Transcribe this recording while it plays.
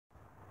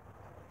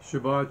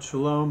Shabbat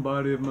Shalom,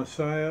 Body of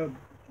Messiah.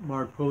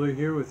 Mark Pulley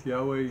here with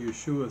Yahweh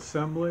Yahshua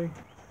Assembly,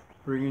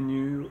 bringing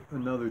you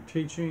another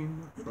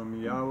teaching from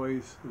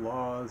Yahweh's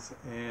laws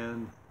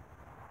and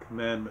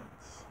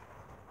commandments.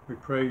 We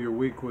pray your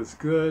week was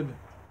good,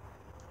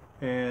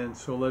 and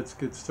so let's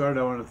get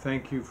started. I want to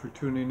thank you for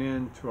tuning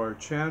in to our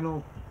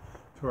channel,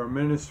 to our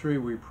ministry.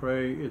 We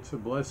pray it's a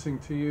blessing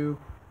to you.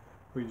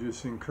 We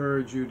just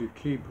encourage you to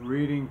keep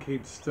reading,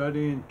 keep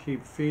studying,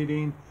 keep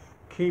feeding,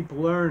 keep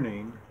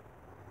learning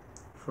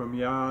from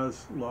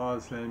Yah's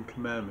laws and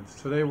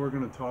commandments. Today we're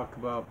going to talk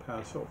about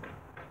Passover.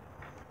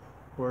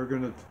 We're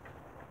going to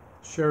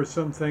share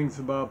some things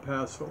about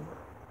Passover.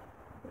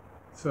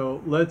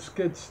 So let's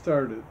get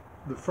started.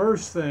 The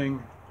first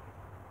thing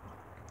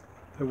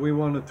that we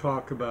want to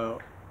talk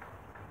about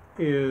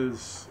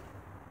is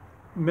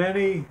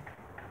many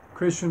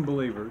Christian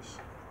believers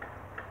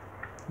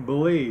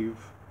believe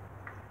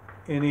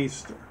in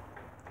Easter.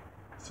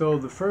 So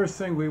the first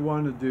thing we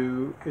want to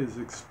do is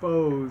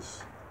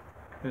expose,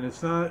 and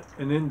it's not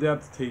an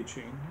in-depth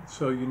teaching,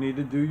 so you need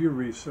to do your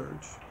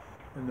research.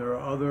 And there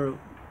are other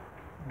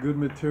good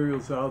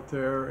materials out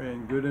there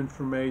and good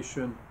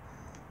information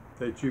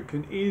that you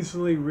can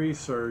easily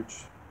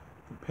research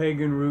the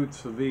pagan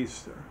roots of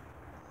Easter.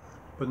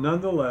 But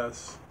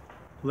nonetheless,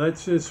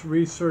 let's just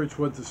research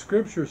what the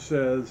scripture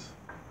says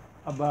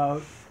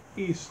about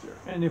Easter.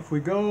 And if we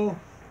go,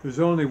 there's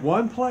only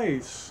one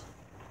place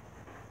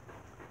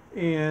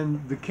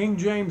in the King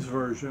James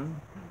Version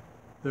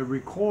that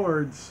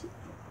records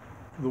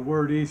the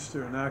word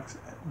Easter, and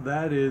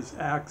that is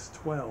Acts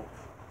 12.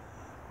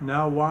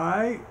 Now,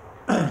 why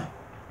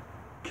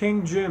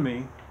King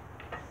Jimmy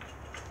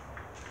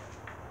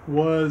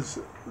was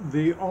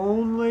the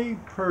only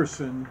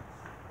person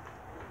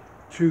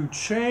to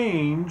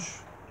change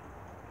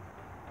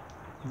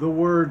the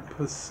word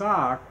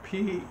Pesach,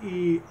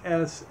 P-E-S-A-C-H,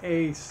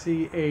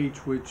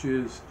 which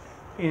is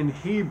in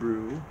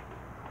Hebrew,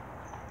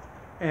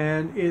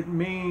 and it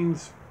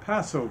means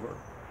Passover.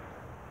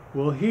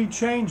 Well, he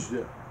changed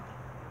it.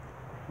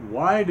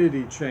 Why did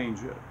he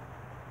change it?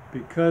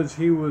 Because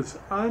he was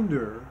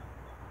under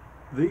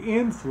the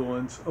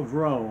influence of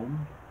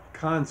Rome,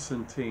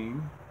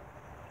 Constantine,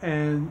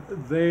 and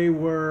they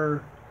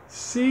were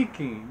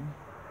seeking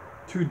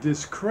to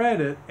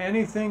discredit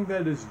anything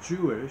that is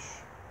Jewish,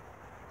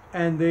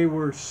 and they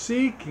were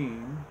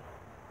seeking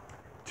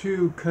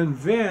to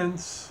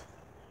convince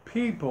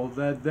people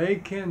that they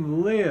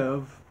can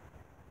live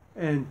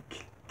and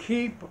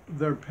keep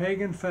their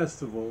pagan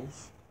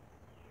festivals,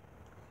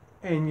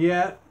 and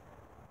yet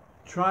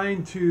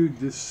trying to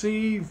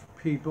deceive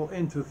people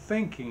into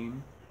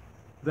thinking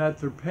that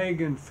their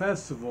pagan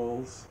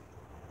festivals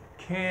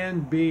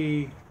can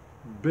be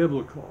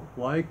biblical,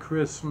 like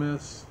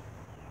Christmas,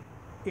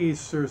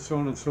 Easter, so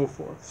on and so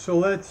forth. So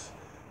let's,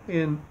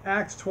 in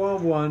Acts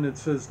 12:1, it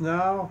says,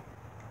 now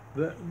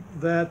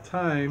that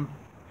time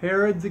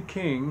Herod the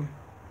king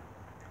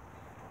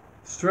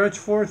stretched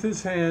forth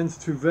his hands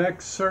to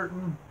vex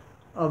certain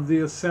of the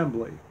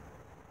assembly.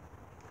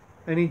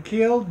 And he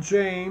killed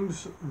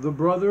James, the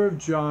brother of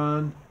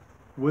John,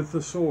 with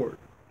the sword.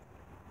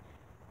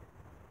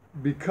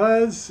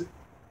 Because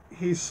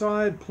he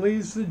saw it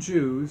pleased the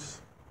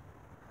Jews,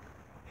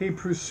 he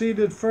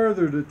proceeded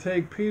further to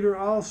take Peter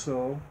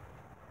also,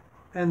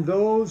 and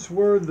those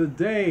were the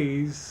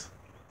days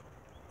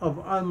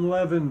of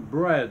unleavened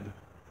bread.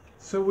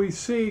 So we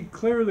see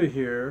clearly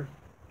here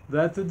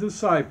that the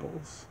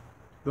disciples,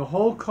 the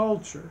whole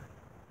culture,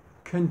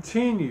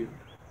 continued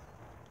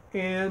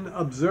in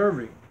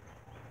observing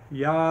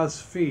Yah's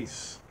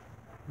feasts.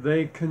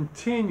 They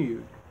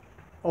continued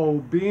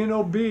being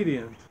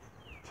obedient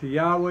to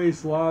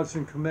Yahweh's laws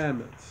and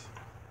commandments.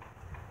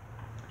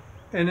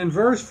 And in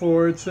verse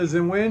 4 it says,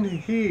 and when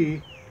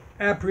he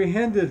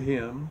apprehended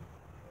him,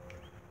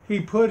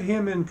 he put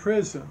him in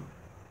prison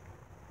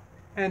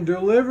and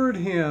delivered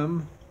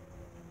him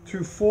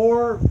to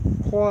 4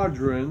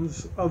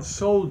 squadrons of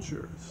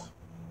soldiers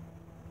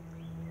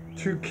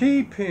to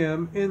keep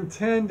him,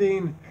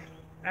 intending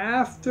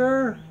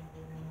after.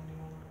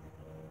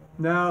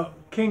 Now,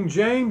 King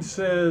James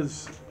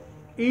says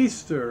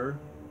Easter,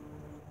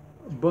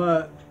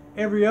 but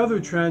every other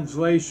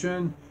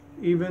translation,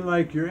 even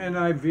like your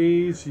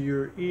NIVs,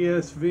 your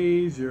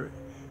ESVs, your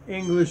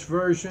English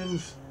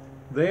versions,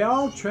 they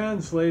all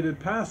translated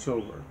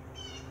Passover.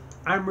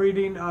 I'm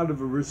reading out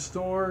of a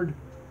restored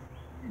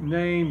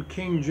name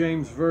King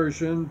James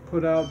Version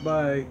put out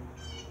by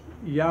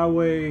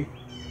Yahweh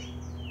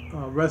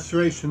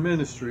Restoration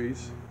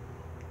Ministries,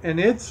 and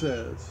it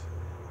says,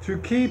 to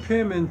keep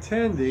him,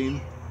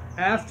 intending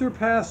after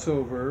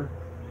Passover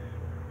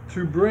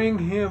to bring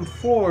him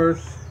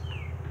forth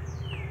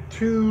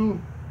to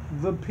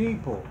the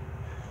people.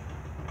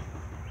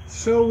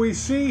 So we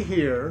see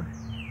here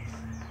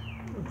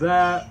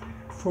that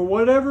for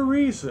whatever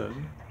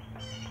reason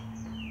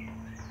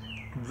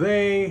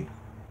they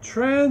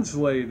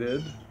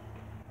translated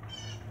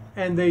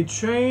and they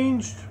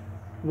changed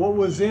what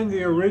was in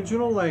the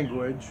original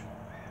language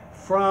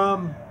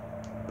from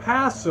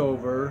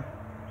Passover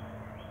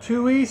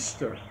to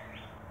Easter.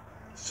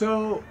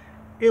 So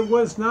it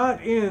was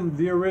not in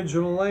the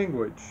original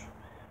language.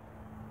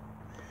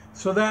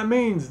 So that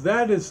means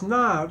that is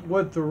not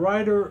what the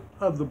writer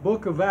of the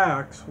book of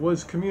Acts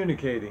was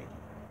communicating.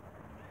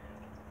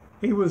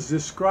 He was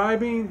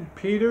describing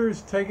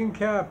Peter's taken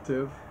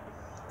captive,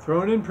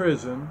 thrown in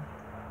prison.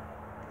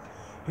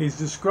 He's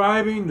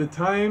describing the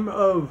time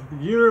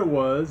of year it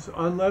was,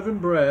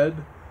 unleavened bread,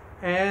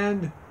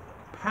 and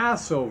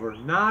Passover,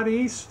 not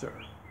Easter.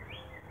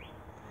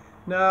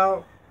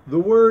 Now, the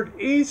word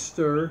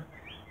Easter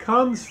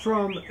comes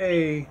from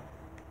an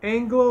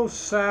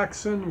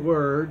Anglo-Saxon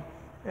word,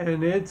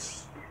 and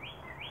it's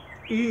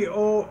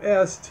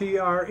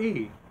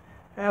E-O-S-T-R-E,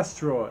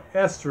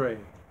 estre.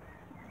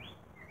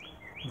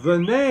 The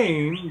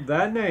name,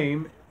 that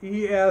name,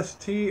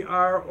 E-S-T-R-E,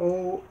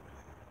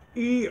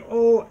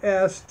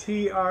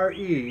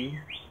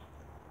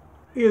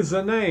 is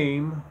a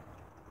name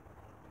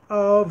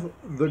of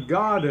the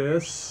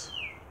goddess,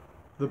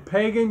 the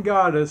pagan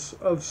goddess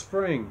of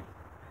spring.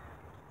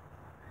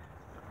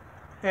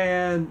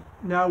 And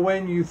now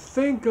when you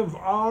think of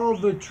all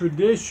the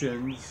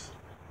traditions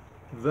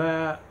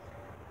that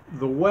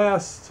the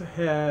West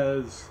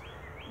has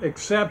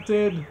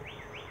accepted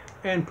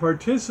and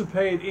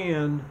participate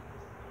in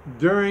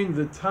during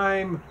the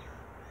time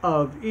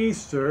of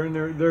Easter,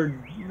 and they're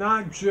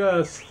not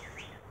just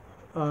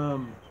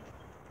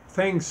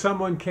things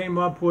someone came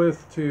up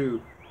with to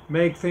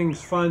make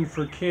things fun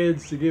for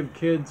kids, to give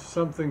kids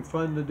something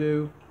fun to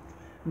do.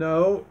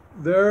 No,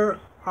 there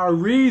are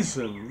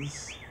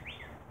reasons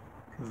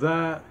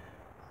that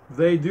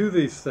they do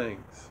these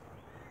things.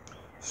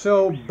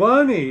 So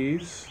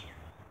bunnies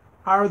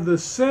are the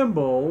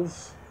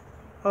symbols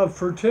of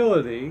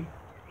fertility,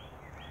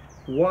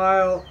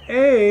 while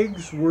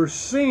eggs were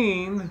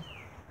seen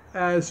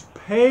as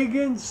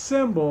pagan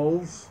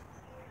symbols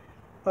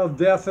of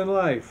death and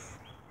life.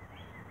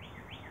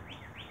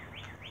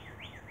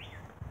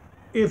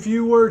 If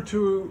you were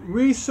to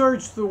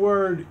research the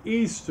word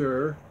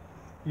Easter,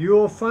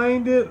 you'll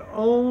find it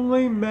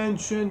only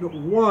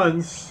mentioned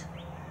once,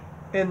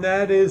 and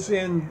that is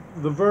in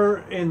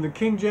the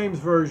King James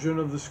Version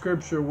of the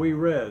scripture we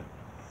read.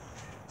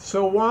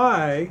 So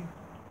why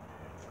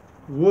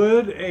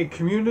would a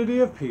community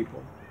of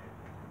people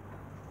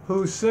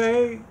who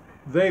say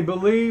they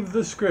believe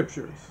the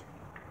scriptures,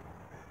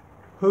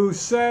 who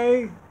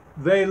say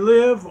they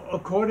live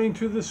according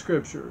to the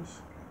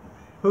scriptures,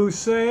 who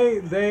say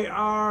they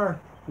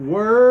are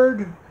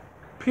word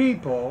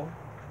people,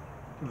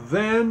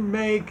 then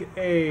make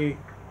a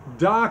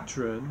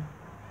doctrine,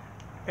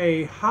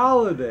 a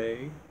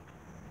holiday,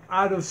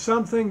 out of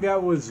something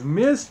that was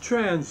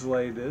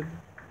mistranslated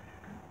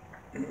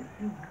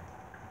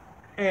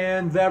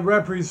and that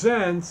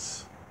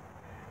represents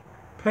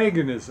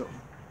paganism?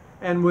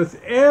 And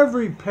with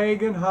every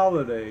pagan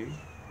holiday,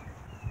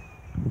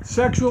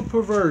 sexual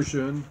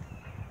perversion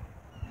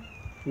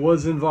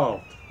was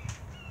involved.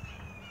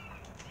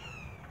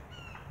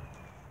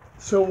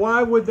 So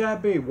why would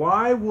that be?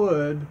 Why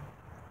would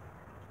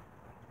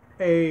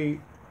a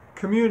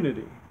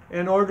community,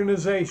 an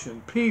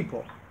organization,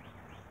 people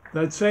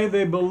that say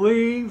they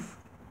believe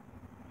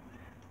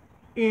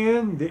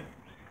in the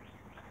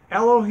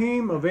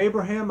Elohim of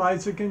Abraham,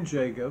 Isaac, and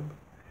Jacob,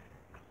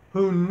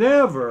 who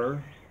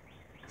never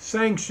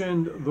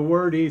sanctioned the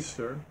word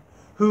Easter,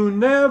 who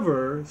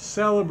never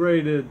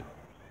celebrated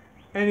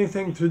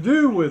anything to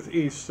do with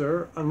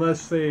Easter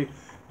unless they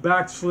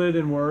backslid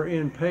and were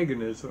in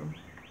paganism,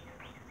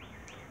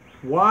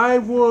 why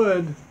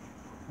would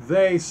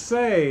they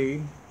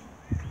say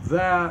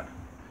that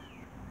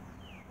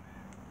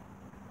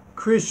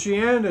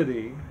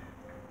Christianity,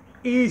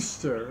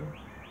 Easter,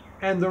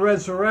 and the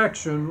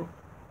resurrection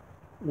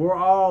were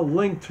all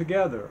linked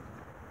together?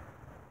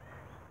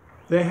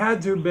 They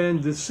had to have been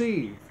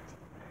deceived.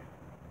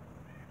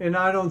 And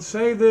I don't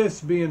say this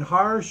being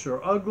harsh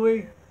or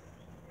ugly.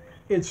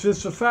 It's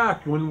just a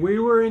fact. When we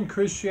were in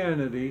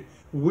Christianity,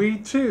 we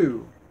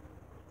too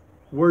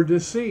were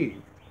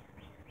deceived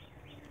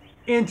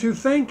into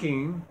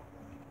thinking,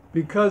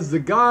 because the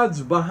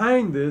gods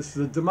behind this,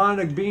 the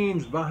demonic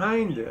beings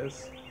behind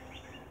this,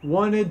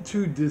 wanted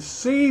to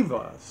deceive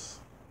us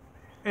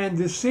and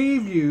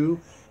deceive you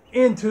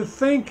into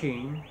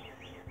thinking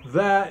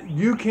that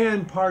you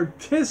can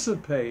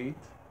participate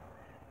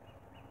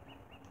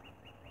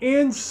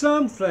in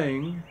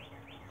something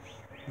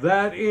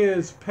that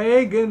is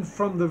pagan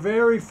from the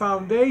very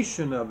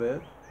foundation of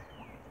it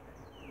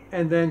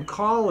and then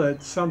call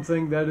it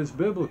something that is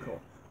biblical.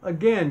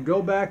 Again,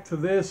 go back to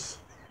this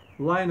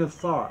line of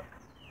thought.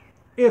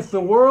 If the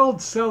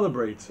world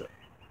celebrates it,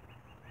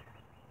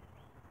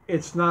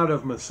 it's not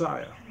of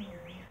Messiah.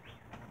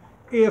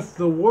 If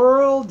the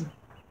world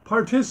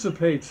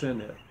participates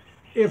in it,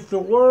 if the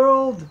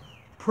world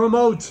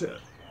promotes it,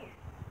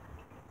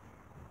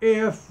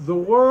 if the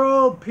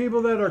world,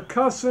 people that are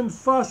cussing,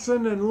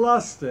 fussing, and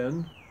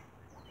lusting,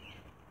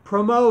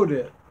 promote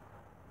it,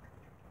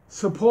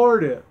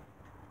 support it,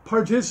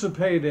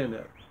 participate in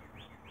it,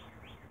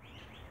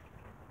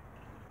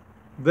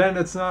 then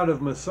it's not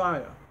of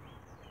Messiah.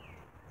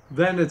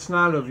 Then it's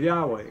not of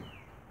Yahweh.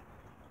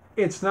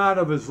 it's not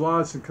of his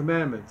laws and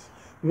commandments.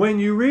 When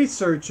you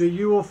research it,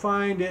 you will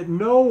find it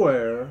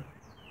nowhere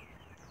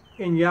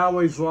in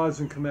Yahweh's laws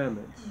and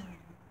commandments.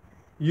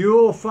 You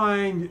will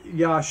find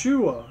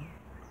Yahshua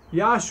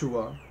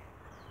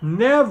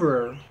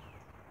never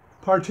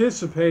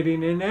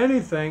participating in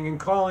anything and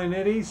calling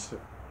it Easter.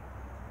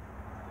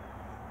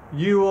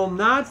 You will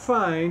not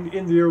find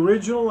in the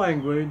original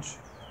language,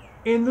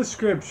 in the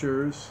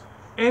scriptures,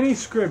 any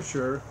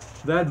scripture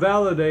that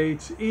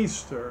validates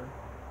Easter,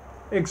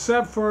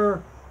 except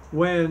for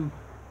when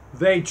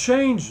they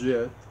changed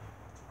it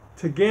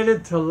to get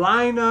it to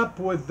line up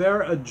with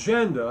their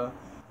agenda,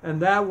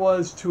 and that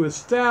was to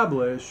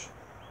establish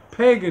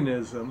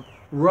paganism,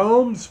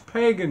 Rome's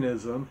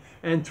paganism,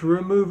 and to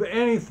remove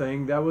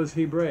anything that was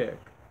Hebraic.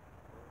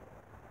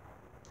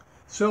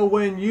 So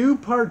when you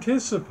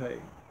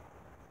participate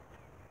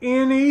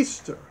in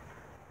Easter,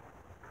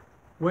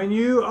 when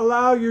you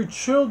allow your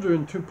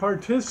children to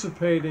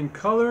participate in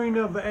coloring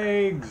of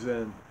eggs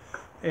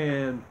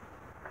and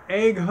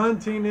egg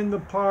hunting in the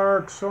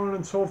park, so on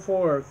and so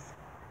forth,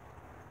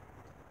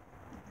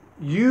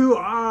 you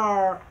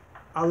are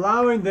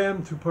allowing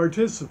them to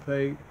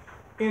participate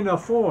in a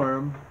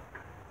form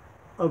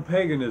of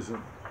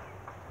paganism.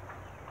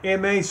 It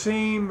may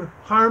seem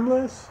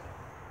harmless,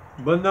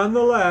 but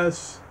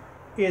nonetheless,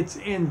 it's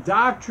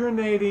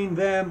indoctrinating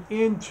them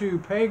into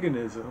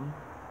paganism.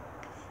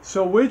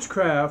 So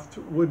witchcraft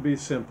would be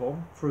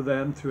simple for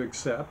them to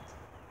accept.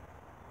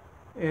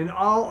 And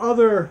all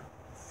other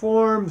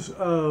forms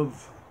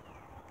of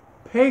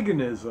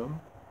paganism,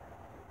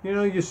 you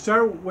know,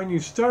 when you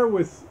start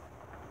with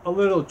a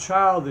little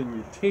child and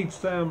you teach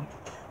them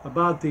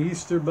about the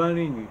Easter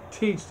Bunny, and you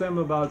teach them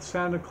about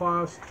Santa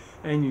Claus,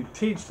 and you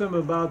teach them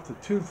about the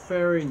Tooth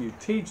Fairy, and you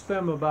teach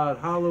them about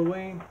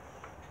Halloween,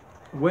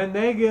 when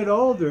they get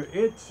older,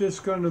 it's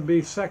just going to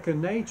be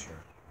second nature.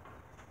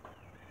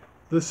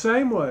 The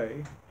same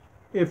way,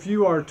 if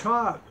you are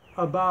taught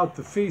about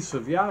the feasts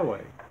of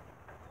Yahweh,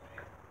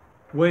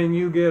 when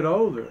you get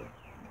older,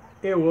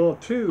 it will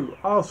too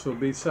also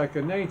be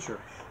second nature.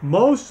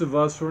 Most of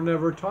us were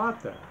never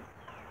taught that.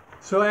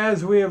 So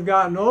as we have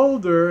gotten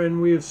older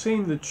and we have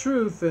seen the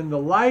truth and the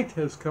light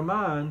has come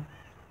on,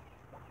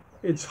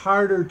 it's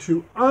harder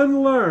to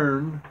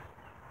unlearn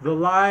the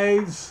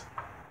lies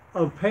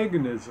of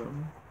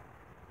paganism,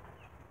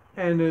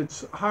 and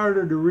it's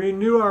harder to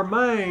renew our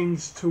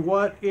minds to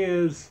what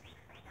is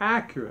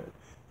accurate.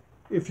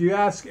 If you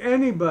ask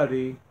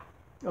anybody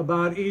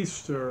about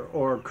Easter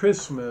or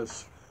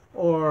Christmas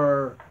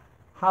or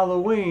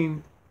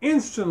Halloween,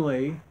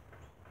 instantly,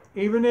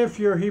 even if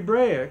you're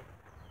Hebraic,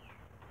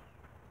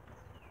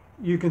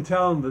 you can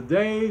tell them the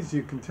days,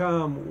 you can tell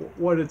them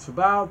what it's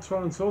about, so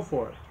on and so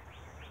forth.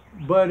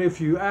 But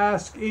if you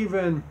ask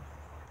even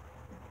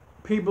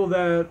people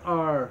that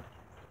are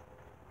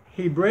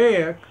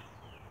Hebraic,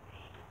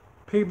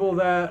 people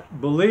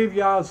that believe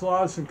Yah's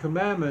laws and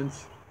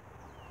commandments,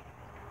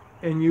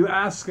 and you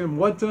ask them,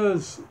 what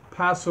does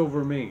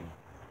Passover mean?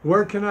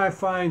 Where can I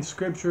find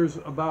scriptures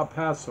about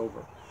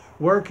Passover?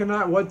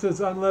 What does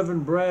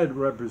unleavened bread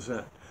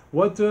represent?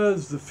 What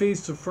does the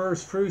Feast of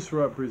First Fruits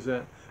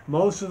represent?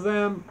 Most of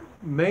them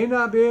may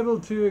not be able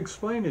to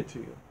explain it to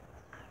you,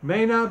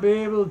 may not be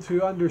able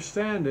to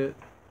understand it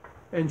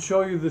and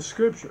show you the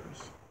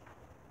scriptures.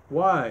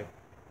 Why?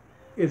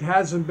 It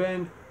hasn't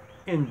been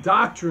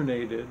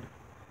indoctrinated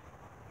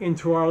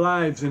into our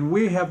lives, and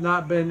we have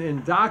not been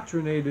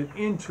indoctrinated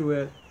into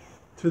it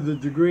to the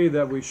degree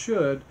that we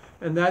should,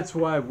 and that's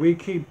why we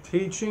keep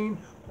teaching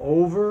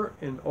over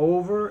and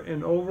over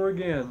and over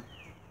again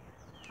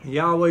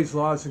Yahweh's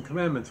laws and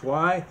commandments.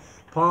 Why?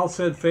 Paul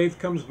said faith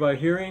comes by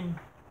hearing,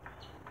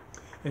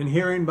 and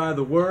hearing by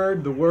the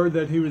word. The word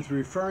that he was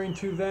referring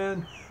to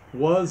then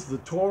was the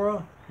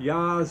Torah,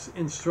 Yah's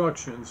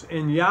instructions.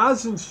 And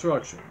Yah's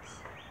instructions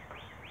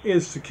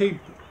is to keep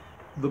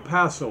the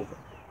Passover,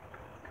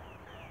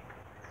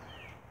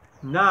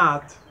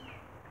 not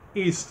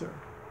Easter.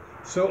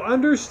 So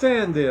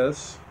understand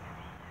this,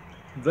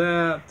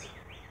 that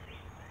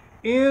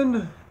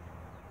in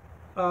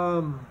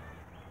the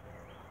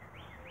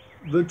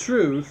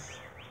truth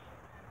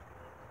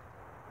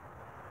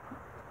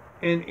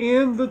and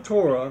in the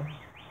Torah,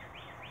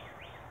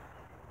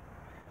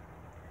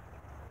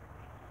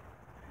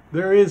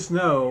 there is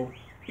no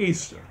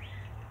Easter.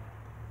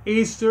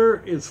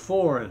 Easter is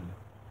foreign.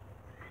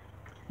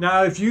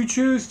 Now, if you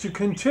choose to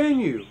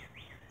continue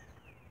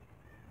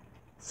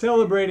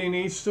celebrating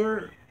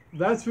Easter,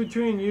 that's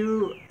between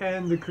you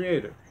and the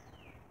Creator.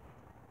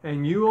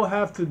 And you will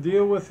have to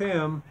deal with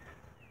Him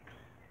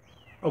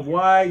of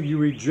why you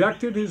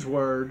rejected His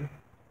Word,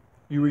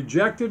 you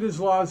rejected His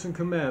laws and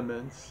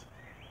commandments,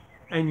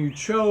 and you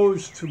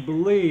chose to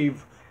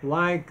believe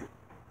like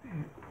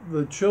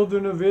the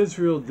children of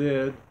Israel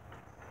did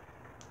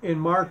in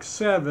Mark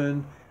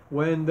 7,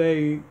 when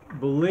they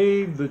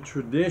believed the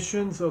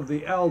traditions of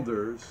the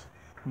elders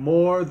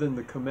more than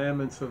the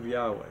commandments of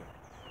Yahweh.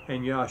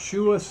 And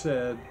Yahshua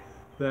said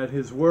that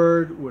His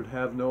word would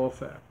have no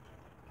effect.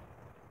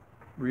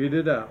 Read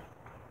it out.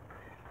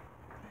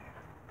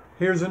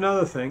 here's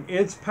another thing.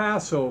 It's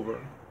Passover,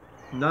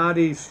 not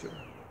Easter.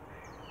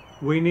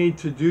 We need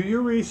to do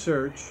your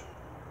research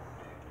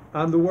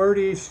on the word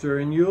Easter,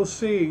 and you'll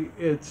see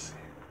it's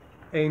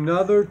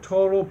another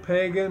total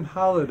pagan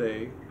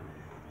holiday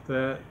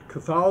that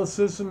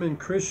Catholicism and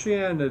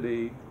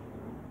Christianity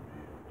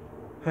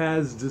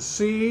has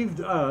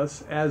deceived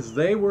us, as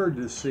they were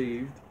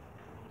deceived,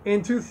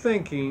 into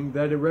thinking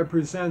that it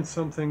represents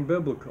something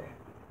biblical.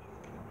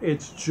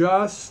 It's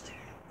just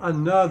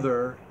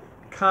another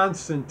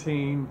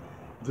Constantine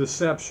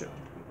deception.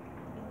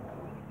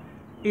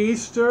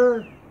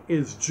 Easter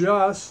is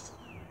just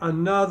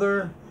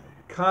another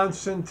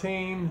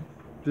Constantine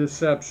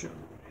deception.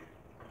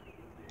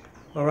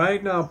 All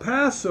right, now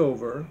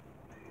Passover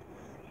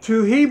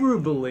to Hebrew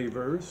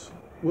believers,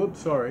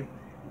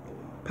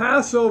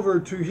 Passover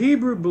to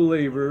Hebrew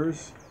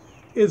believers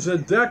is a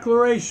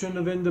declaration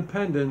of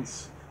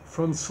independence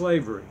from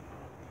slavery.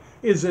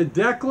 Is a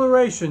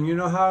declaration. You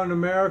know how in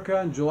America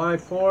on July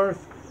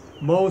 4th,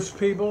 most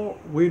people,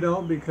 we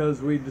don't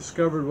because we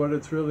discovered what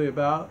it's really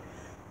about,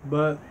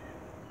 but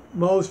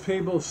most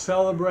people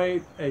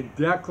celebrate a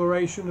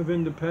declaration of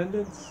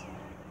independence?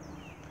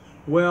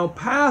 Well,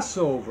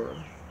 Passover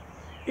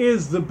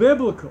is the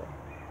biblical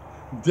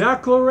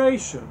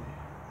declaration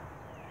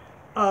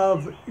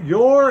of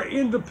your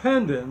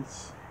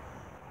independence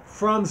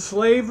from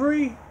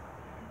slavery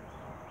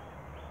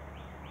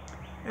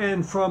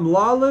and from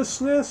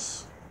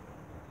lawlessness,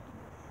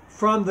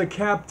 from the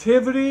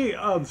captivity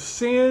of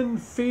sin,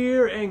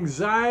 fear,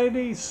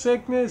 anxiety,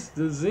 sickness,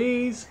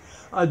 disease,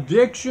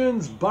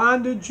 addictions,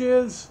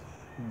 bondages,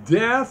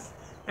 death,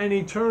 and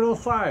eternal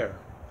fire.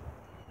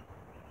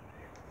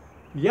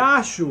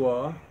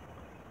 Yahshua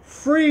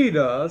freed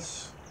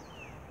us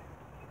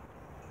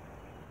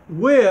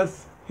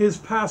with his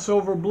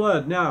Passover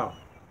blood. Now,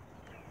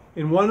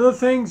 in one of the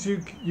things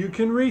you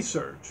can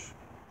research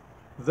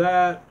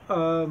that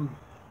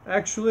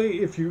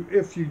actually if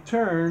you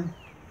turn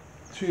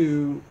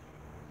to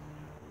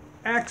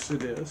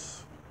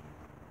Exodus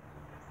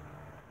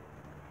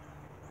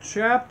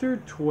chapter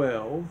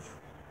 12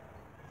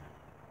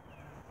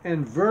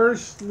 and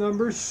verse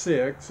number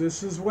 6,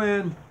 this is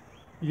when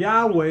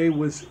Yahweh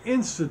was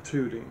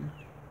instituting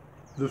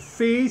the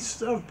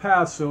feast of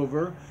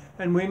Passover,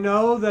 and we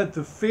know that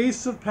the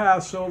feast of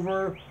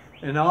Passover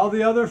and all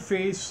the other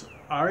feasts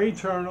are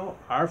eternal,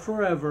 are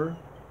forever.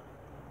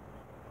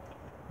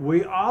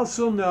 We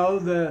also know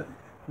that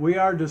we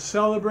are to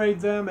celebrate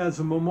them as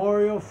a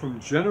memorial from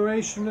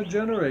generation to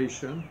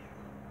generation.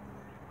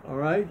 All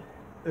right?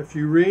 If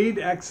you read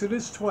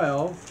Exodus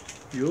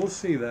 12, you'll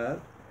see that.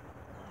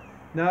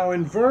 Now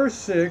in verse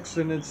 6,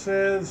 and it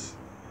says,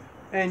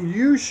 "And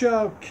you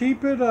shall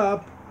keep it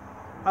up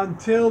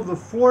until the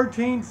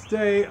 14th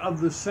day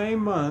of the same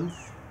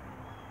month,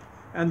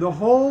 and the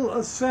whole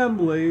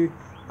assembly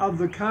of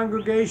the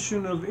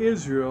congregation of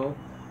Israel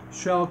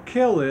shall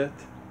kill it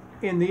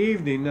in the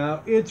evening."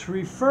 Now, it's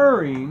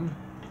referring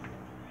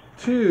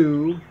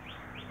to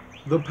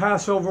the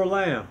Passover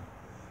Lamb.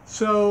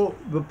 So,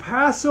 the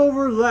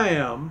Passover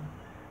Lamb,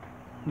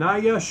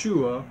 not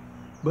Yahshua,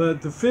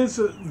 but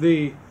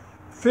the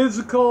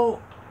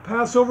physical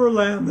Passover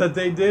Lamb that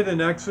they did in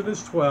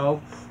Exodus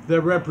 12 that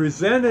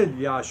represented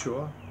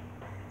Yahshua,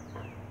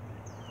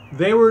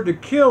 they were to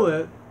kill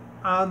it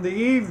on the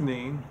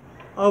evening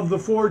of the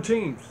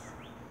 14th,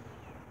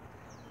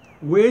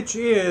 which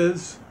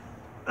is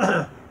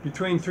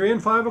between 3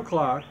 and 5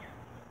 o'clock,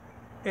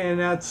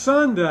 and at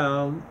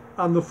sundown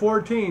on the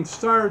 14th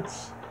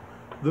starts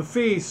the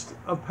feast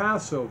of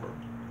Passover.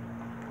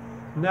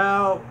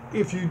 Now,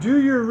 if you do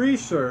your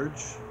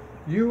research,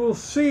 you will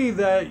see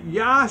that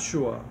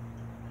Yahshua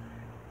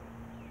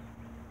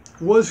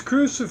was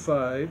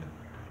crucified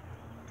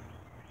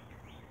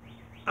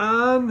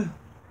on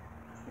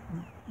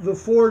the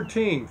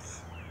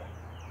 14th.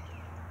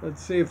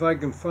 Let's see if I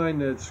can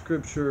find that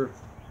scripture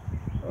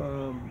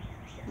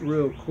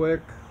real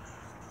quick.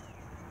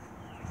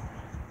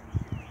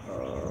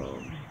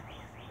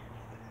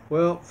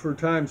 Well, for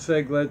time's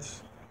sake,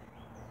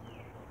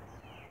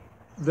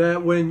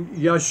 that when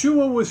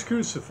Yahshua was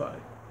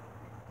crucified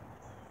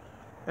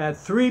at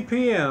 3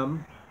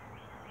 p.m.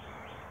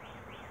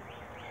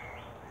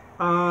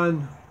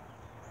 on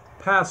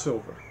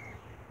Passover,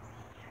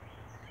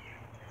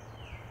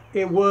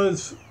 it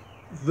was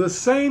the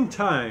same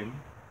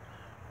time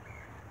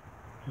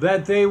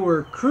that they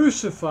were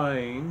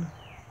crucifying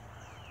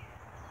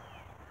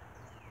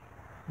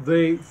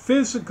the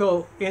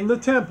physical in the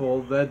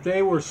temple, that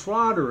they were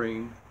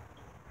slaughtering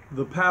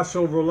the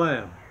Passover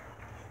lamb.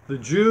 The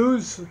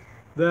Jews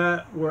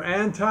that were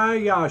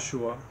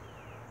anti-Yahshua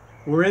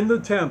were in the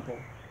temple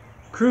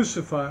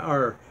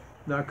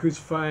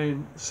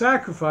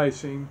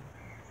sacrificing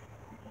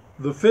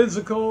the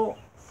physical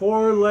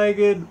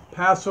four-legged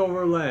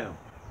Passover lamb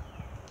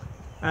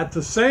at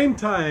the same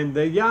time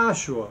that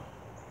Yahshua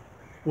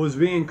was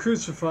being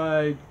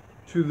crucified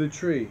to the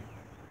tree.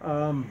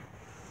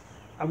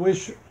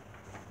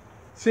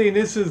 See,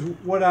 this is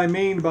what I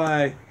mean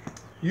by,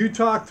 you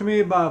talk to me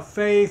about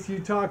faith, you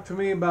talk to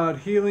me about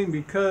healing,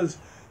 because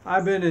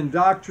I've been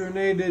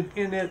indoctrinated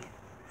in it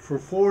for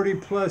 40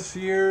 plus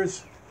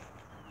years.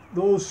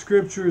 Those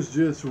scriptures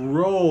just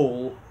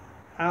roll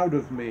out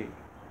of me.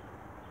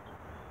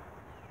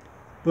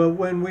 But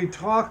when we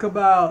talk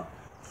about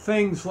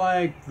things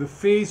like the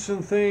feasts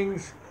and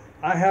things,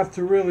 I have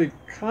to really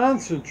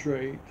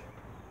concentrate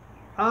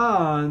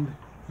on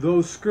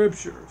those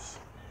scriptures.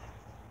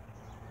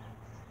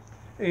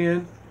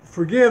 And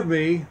forgive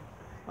me,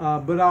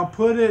 but I'll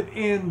put it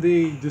in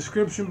the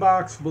description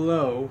box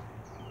below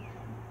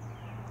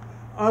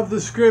of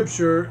the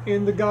scripture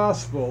in the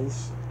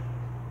Gospels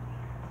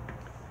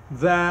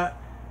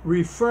that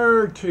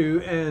refer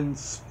to and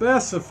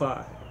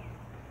specify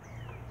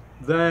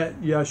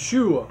that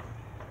Yahshua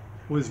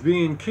was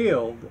being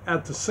killed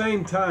at the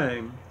same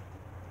time,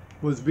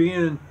 was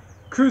being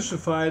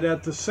crucified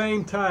at the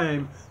same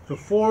time the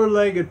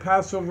four-legged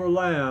Passover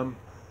lamb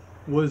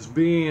was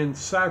being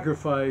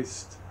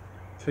sacrificed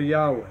to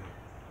Yahweh.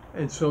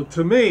 And so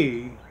to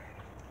me,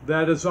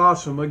 that is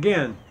awesome.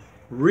 Again,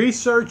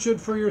 research it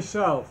for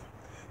yourself.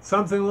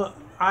 Something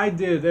I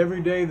did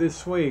every day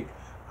this week.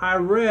 I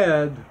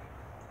read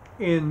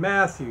in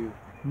Matthew,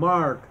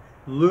 Mark,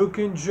 Luke,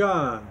 and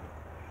John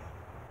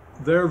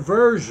their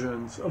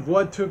versions of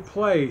what took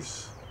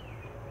place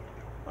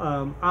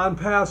on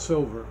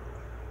Passover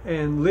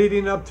and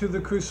leading up to the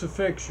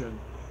crucifixion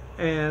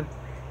and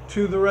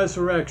to the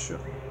resurrection,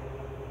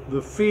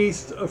 the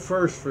Feast of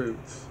First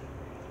Fruits.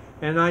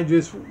 And I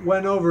just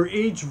went over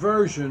each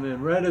version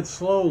and read it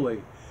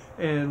slowly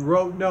and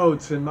wrote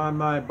notes. In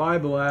my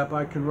Bible app,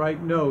 I can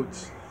write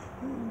notes,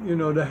 you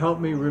know, to help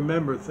me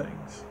remember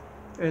things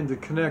and to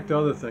connect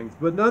other things.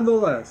 But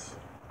nonetheless,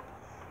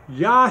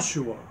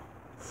 Yahshua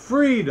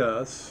freed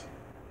us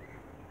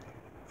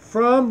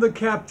from the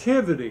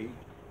captivity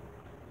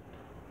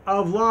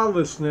of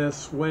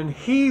lawlessness when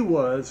he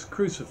was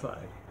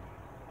crucified.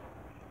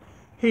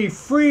 He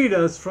freed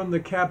us from the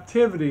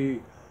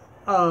captivity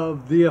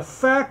of the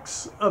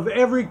effects of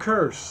every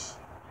curse.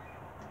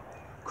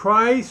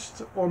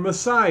 Christ or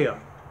Messiah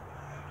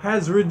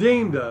has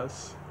redeemed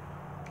us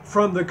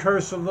from the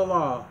curse of the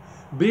law,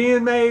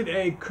 being made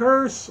a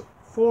curse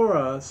for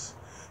us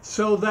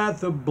so that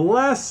the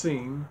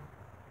blessing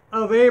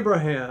of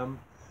Abraham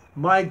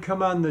might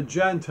come on the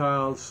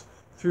Gentiles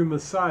through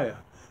Messiah.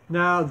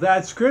 Now,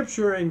 that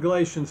scripture in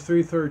Galatians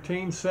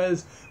 3:13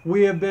 says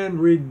we have been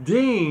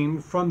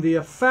redeemed from the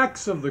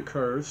effects of the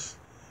curse.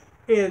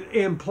 It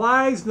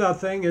implies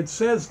nothing. It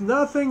says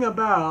nothing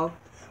about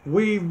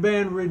we've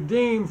been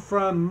redeemed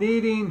from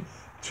needing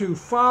to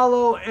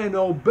follow and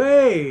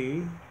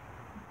obey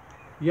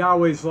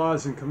Yahweh's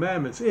laws and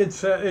commandments.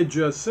 It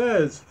just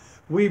says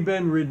we've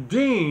been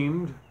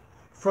redeemed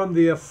from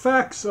the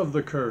effects of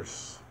the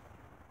curse.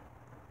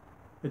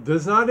 It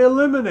does not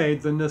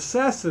eliminate the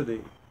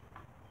necessity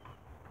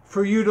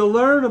for you to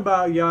learn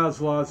about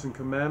Yah's laws and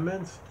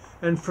commandments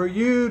and for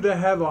you to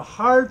have a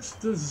heart's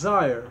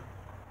desire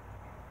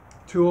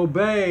to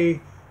obey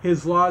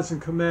his laws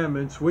and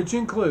commandments, which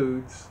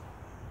includes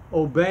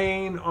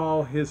obeying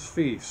all his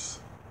feasts.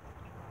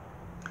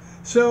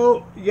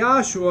 So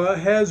Yahshua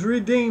has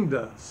redeemed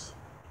us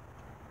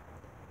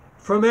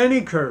from any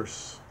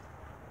curse,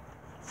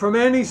 from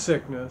any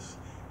sickness.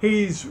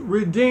 He's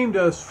redeemed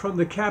us from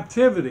the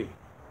captivity.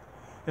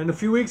 And a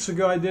few weeks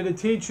ago I did a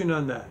teaching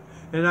on that.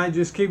 And I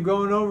just keep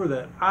going over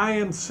that. I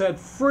am set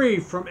free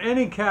from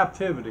any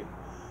captivity,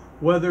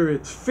 whether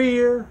it's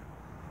fear,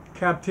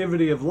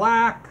 captivity of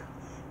lack,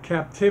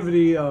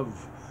 captivity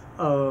of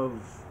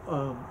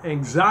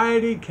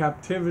anxiety,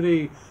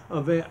 captivity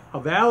of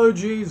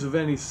allergies, of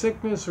any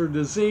sickness or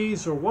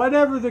disease, or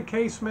whatever the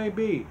case may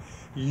be.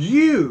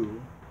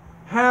 You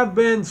have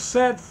been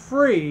set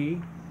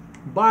free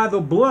by the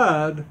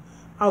blood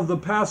of the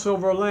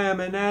Passover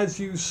Lamb. And as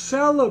you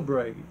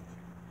celebrate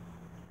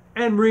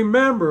and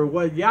remember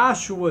what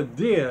Yahshua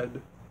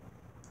did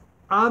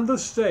on the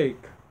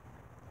stake,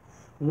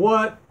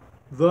 what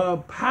the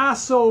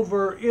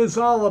Passover is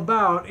all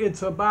about,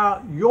 it's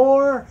about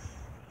your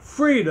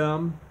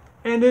freedom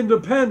and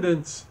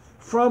independence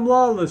from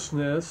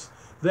lawlessness,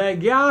 that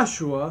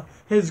Yahshua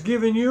has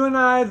given you and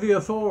I the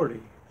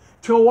authority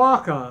to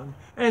walk on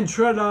and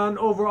tread on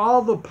over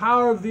all the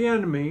power of the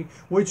enemy,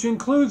 which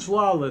includes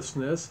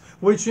lawlessness,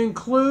 which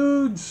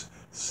includes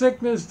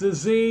sickness,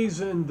 disease,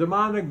 and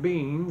demonic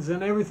beings,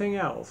 and everything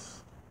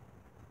else.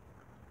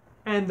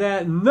 And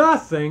that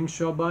nothing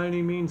shall by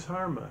any means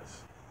harm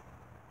us.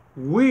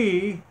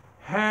 We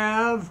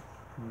have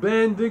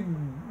been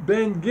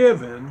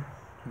given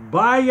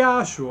by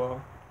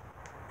Yahshua,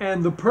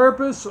 and the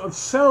purpose of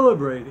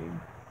celebrating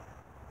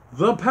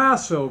the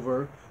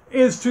Passover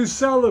is to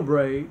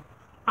celebrate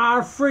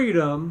our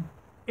freedom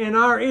and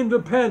our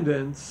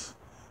independence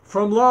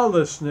from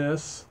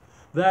lawlessness,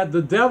 that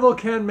the devil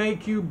can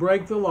make you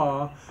break the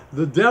law,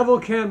 the devil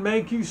can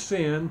make you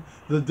sin,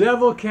 the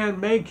devil can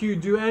make you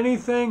do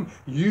anything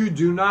you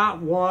do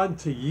not want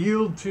to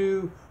yield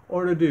to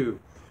or to do.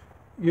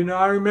 You know,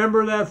 I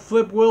remember that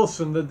Flip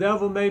Wilson, the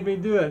devil made me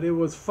do it. It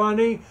was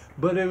funny,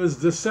 but it was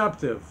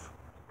deceptive.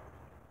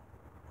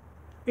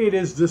 It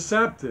is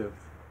deceptive.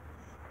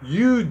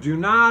 You do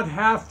not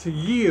have to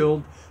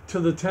yield to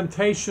the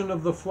temptation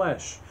of the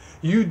flesh.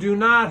 You do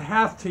not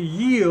have to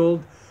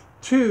yield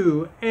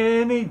to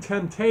any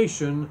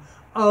temptation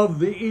of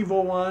the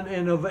evil one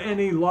and of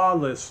any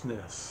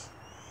lawlessness.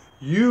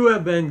 You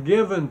have been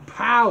given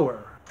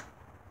power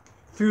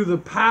through the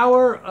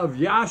power of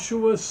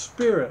Yahshua's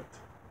Spirit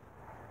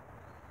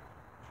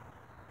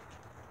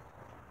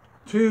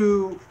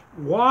to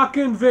walk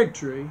in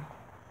victory,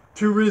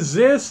 to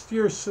resist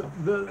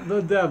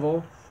the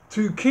devil,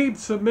 to keep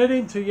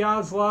submitting to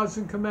Yah's laws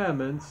and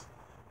commandments,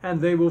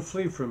 and they will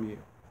flee from you.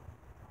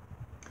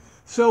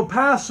 So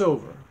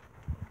Passover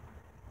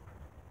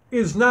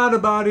is not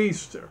about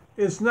Easter.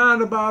 It's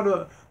not about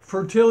a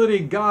fertility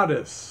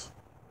goddess.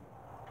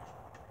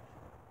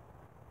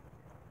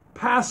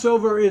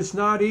 Passover is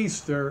not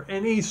Easter,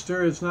 and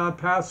Easter is not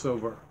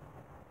Passover.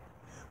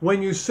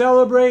 When you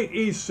celebrate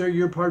Easter,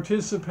 you're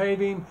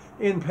participating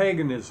in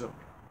paganism.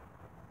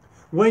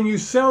 When you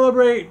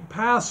celebrate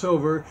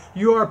Passover,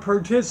 you are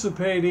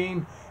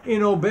participating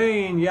in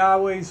obeying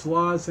Yahweh's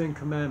laws and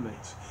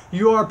commandments.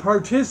 You are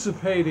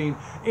participating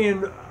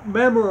in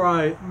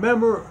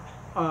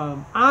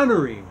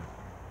honoring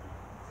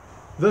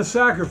the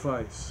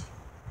sacrifice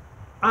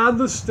on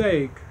the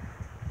stake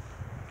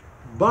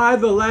by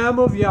the Lamb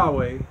of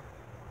Yahweh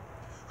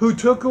who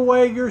took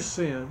away your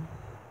sin.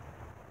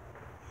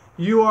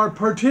 You are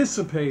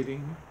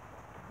participating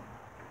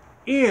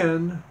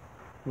in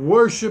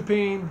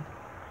worshiping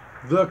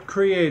the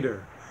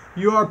Creator.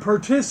 You are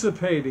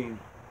participating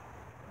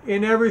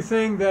in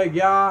everything that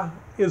Yah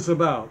is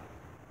about.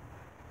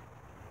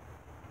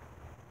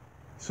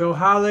 So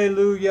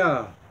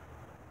hallelujah.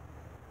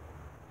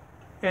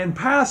 And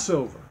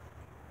Passover,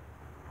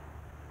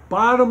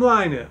 bottom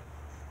line it,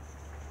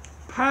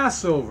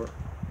 Passover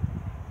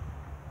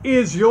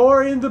is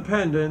your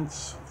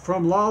independence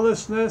from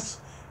lawlessness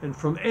and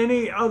from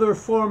any other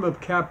form of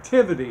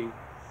captivity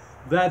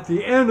that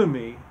the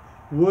enemy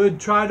would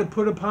try to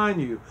put upon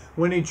you.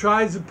 When he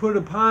tries to put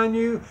upon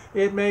you,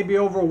 it may be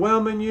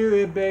overwhelming you,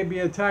 it may be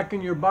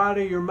attacking your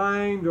body, your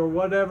mind, or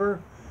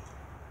whatever,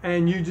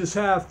 and you just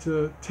have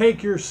to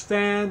take your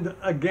stand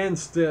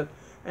against it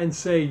and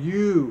say,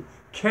 you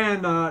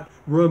cannot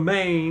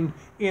remain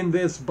in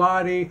this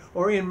body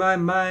or in my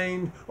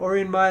mind or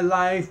in my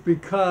life,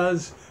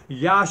 because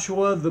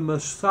Yahshua the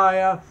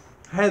Messiah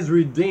has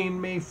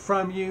redeemed me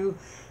from you.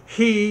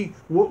 He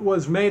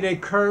was made a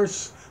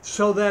curse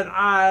so that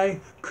I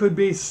could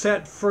be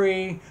set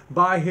free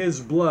by his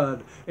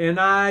blood. And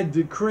I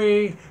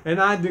decree and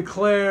I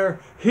declare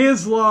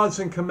his laws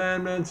and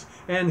commandments,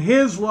 and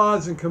his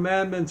laws and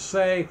commandments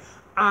say,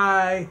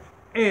 I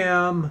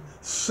am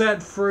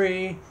set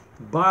free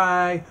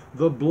by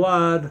the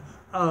blood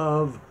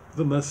of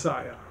the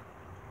Messiah.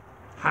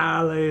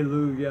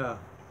 Hallelujah.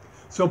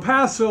 So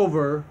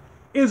Passover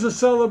is a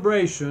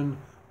celebration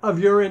of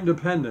your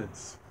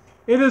independence.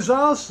 It is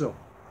also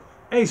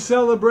a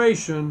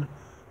celebration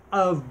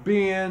of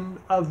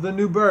the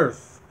new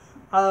birth,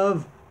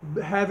 of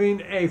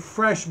having a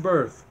fresh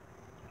birth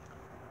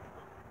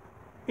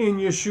in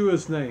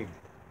Yeshua's name,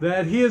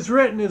 that he has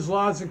written his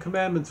laws and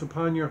commandments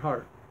upon your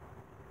heart.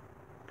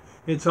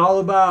 It's all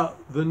about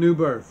the new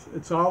birth.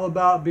 It's all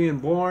about being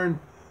born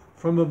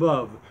from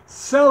above,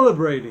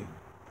 celebrating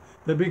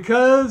that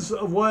because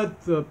of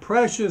what the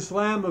precious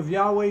Lamb of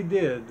Yahweh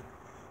did,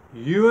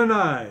 you and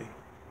I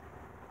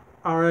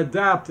are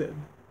adopted,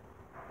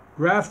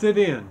 grafted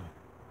in,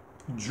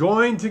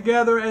 joined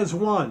together as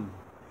one,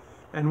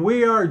 and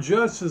we are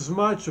just as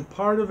much a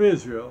part of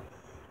Israel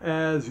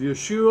as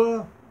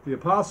Yeshua, the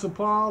Apostle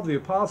Paul, the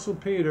Apostle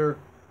Peter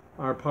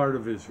are part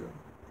of Israel.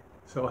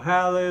 So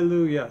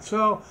hallelujah.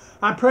 So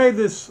I pray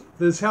this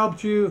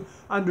helped you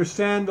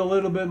understand a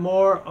little bit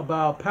more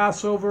about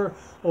Passover,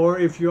 or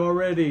if you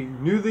already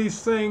knew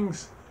these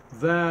things,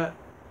 that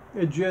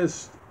it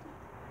just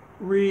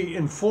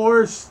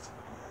reinforced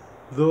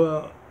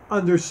the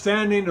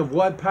understanding of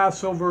what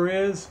Passover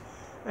is,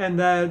 and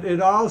that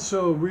it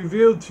also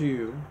revealed to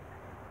you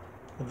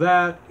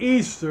that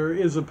Easter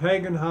is a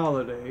pagan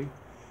holiday,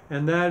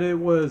 and that it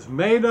was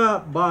made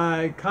up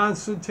by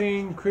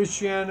Constantine,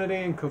 Christianity,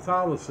 and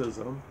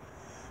Catholicism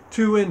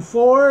to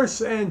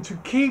enforce and to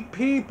keep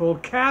people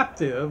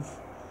captive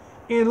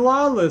in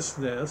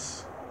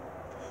lawlessness,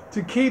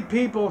 to keep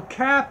people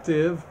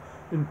captive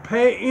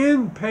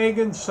in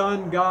pagan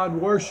sun god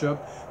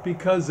worship,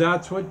 because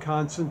that's what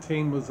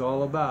Constantine was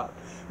all about.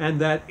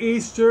 And that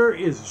Easter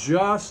is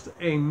just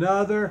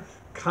another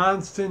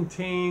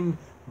Constantine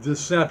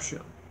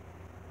deception.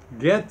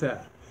 Get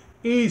that?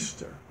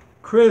 Easter,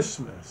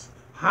 Christmas,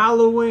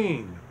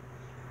 Halloween,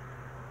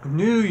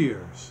 New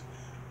Year's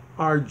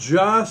are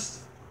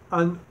just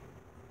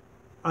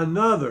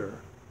another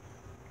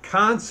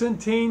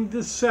Constantine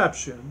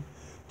deception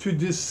to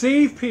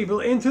deceive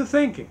people into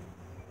thinking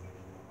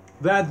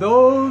that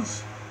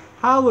those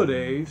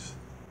holidays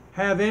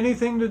have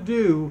anything to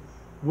do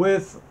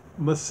with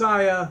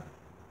Messiah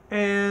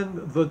and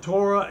the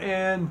Torah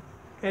and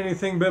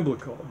anything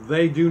biblical.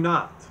 They do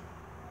not.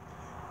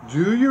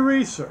 Do your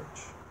research.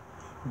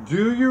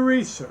 Do your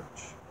research.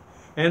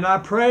 And I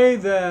pray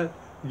that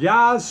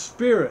Yah's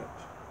Spirit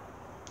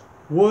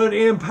would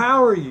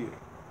empower you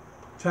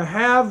to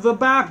have the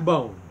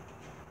backbone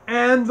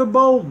and the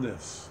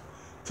boldness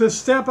to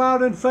step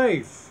out in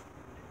faith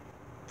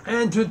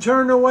and to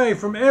turn away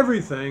from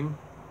everything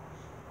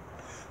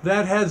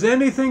that has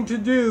anything to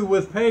do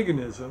with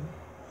paganism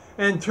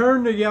and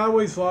turn to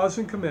Yahweh's laws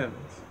and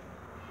commandments.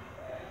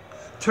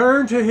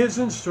 Turn to His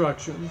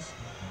instructions,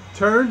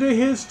 turn to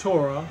His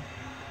Torah,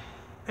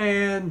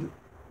 and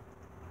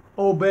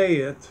obey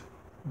it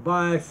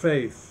by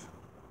faith.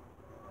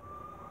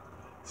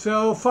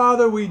 So,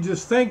 Father, we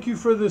just thank you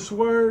for this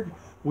word.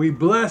 We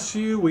bless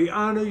you. We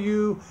honor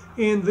you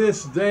in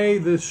this day,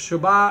 this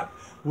Shabbat,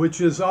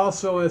 which is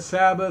also a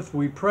Sabbath.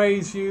 We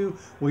praise you.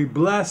 We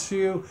bless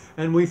you.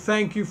 And we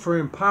thank you for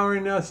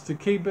empowering us to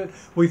keep it.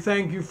 We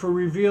thank you for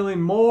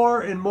revealing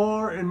more and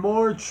more and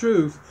more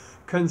truth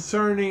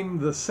concerning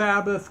the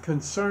Sabbath,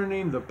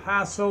 concerning the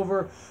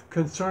Passover,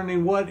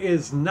 concerning what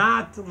is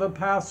not the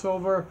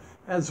Passover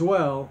as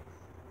well,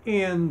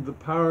 in the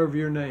power of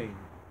your name.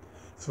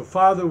 So,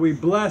 Father, we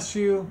bless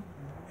you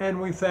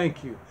and we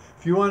thank you.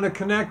 If you want to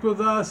connect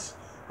with us,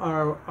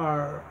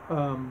 our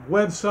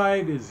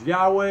website is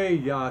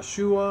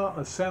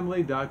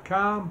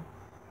YahshUAssembly.com,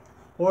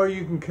 or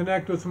you can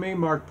connect with me,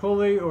 Mark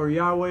Pulley, or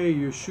Yahweh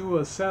Yeshua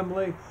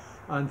Assembly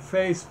on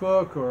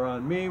Facebook or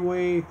on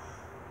MeWe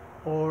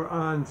or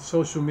on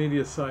social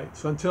media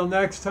sites. Until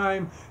next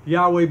time,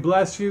 Yahweh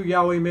bless you.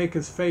 Yahweh make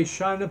His face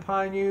shine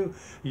upon you.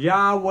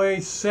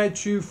 Yahweh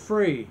set you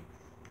free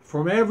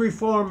from every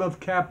form of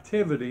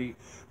captivity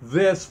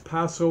this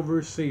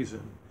Passover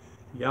season.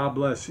 Yah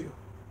bless you.